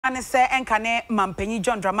Ane se enkane mampanyi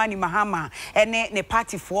John Dramani Mahama ene ne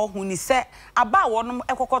party for hu ni se aba wonom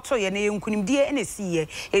ekokoto ye ne nkunimdie ene siye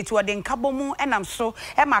etu ode nkabomu enam so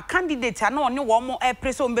e ma candidate ana one wo mo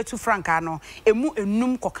preso mbetu franka no emu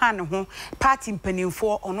enum koka ne ho party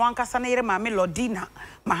mpanimfo ono ankasa na yere maame Lodina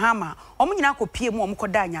Mahama omo nyina kopie mu omo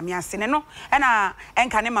koda anyame ase ne no ena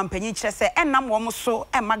enkane mampanyi kire se enam wo mo so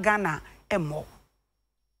e magana emo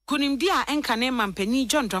Kunimdia enkane mampeni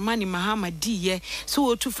John Dramani Mahama diye so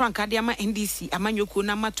otu franka de ama NDC amanyoko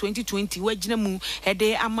na ma 2020 wagina mu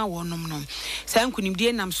ede ama wonom no sa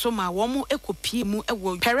kunimdie nam so ma wo mo ekopie mu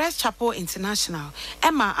ewo Perez Chapel International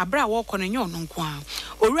ema abra wo konenyo no nko a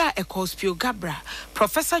owura Ecospio Gabra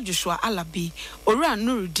Professor Joshua Alabi owura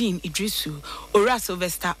Nuruddin Idrisu owura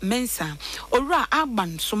Sylvester Mensa owura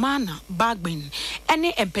Aban Sumana Bagben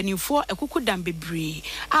ene empanifo ekukudam bebre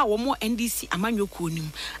a wo mo NDC amanyoko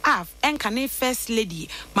nim enkane first lady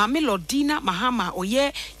Mame Lodina Mahama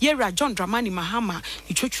oye yera John Dramani Mahama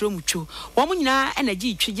itwetwero mucho wo nyina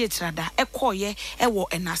energy twege trada ekoye ewo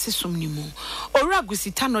enase somnimu owura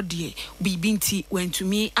gusita no de bibinti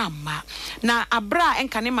wentumi amma na abra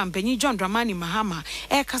enkane mampanyi John Dramani Mahama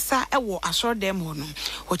ekasa ewo asordem ho no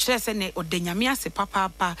o kire se ne odanyame ase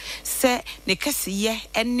papa se ne keseye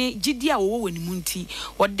ene gidi a wo wanimu nti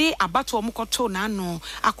wode abato omokoto na ano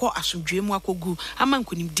akọ asodwemu akogu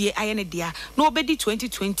amankuni I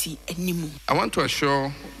want to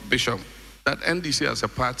assure Bishop that NDC as a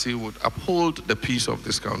party would uphold the peace of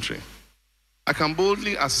this country. I can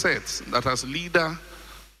boldly assert that as leader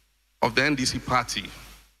of the NDC party,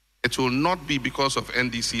 it will not be because of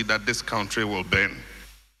NDC that this country will burn.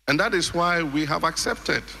 And that is why we have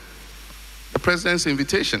accepted the President's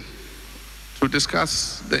invitation to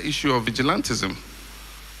discuss the issue of vigilantism.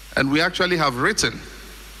 And we actually have written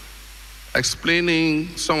explaining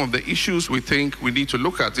some of the issues we think we need to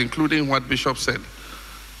look at, including what Bishop said,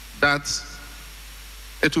 that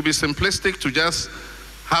it would be simplistic to just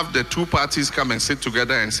have the two parties come and sit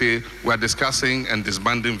together and say, we're discussing and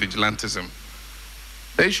disbanding vigilantism.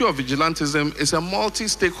 The issue of vigilantism is a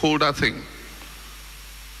multi-stakeholder thing.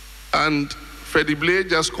 And Freddie Blade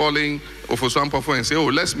just calling ofosu Ampofo and say, oh,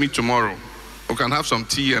 let's meet tomorrow. We can have some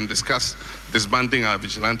tea and discuss disbanding our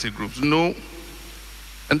vigilante groups. No.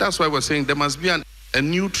 And that's why we're saying there must be a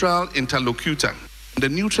neutral interlocutor. The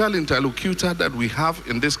neutral interlocutor that we have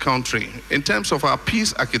in this country, in terms of our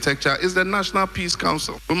peace architecture, is the National Peace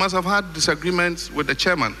Council. We must have had disagreements with the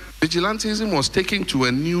chairman. Vigilantism was taken to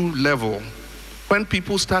a new level when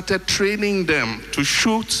people started training them to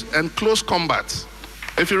shoot and close combat.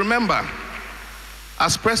 If you remember,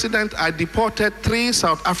 as president, I deported 3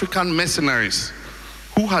 South African mercenaries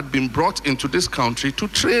who had been brought into this country to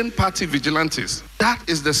train party vigilantes. That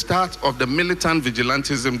is the start of the militant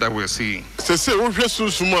vigilantism that we're seeing. Se wo hwe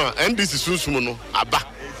sunsuma NDC sunsum no aba.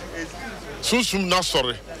 Sunsum na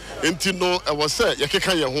sori. Enti no e wo se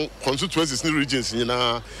yekeka ye ho constituencies ni regions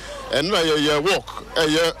nyina eno ye work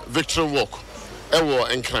ye victory walk e wo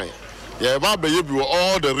enkran. Ye ba be ye bi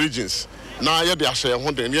all the regions. Na ye de ahye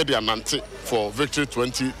ho de ye de anante for victory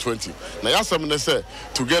 2020. Na yasem ne say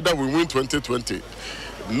together we win 2020.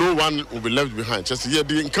 No one will be left behind. Just here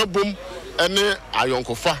the nkabom ene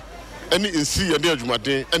ayonkofa ene insi ye de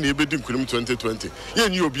adwumaden ene ebedi nkunim 2020 ye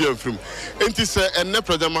nyi obi amfrim enti se ene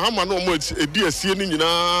president Mahama no mo edi asie ni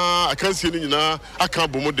nyina akansie ni nyina aka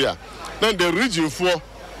bomo de a na the region for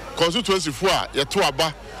constituency for a ye to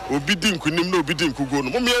aba obi di nkunim na obi di nkugo no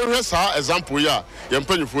mo me hwe sa example ya ye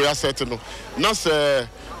mpanyifo ya set no na se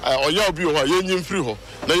oya obi ho ye nyi mfiri ho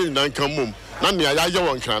na ye nyina nkan mom na ne ya ye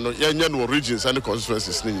won kan no ye nya no regions and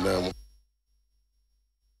constituencies ni nyina mo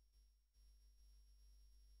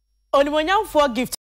Onimonyam for gift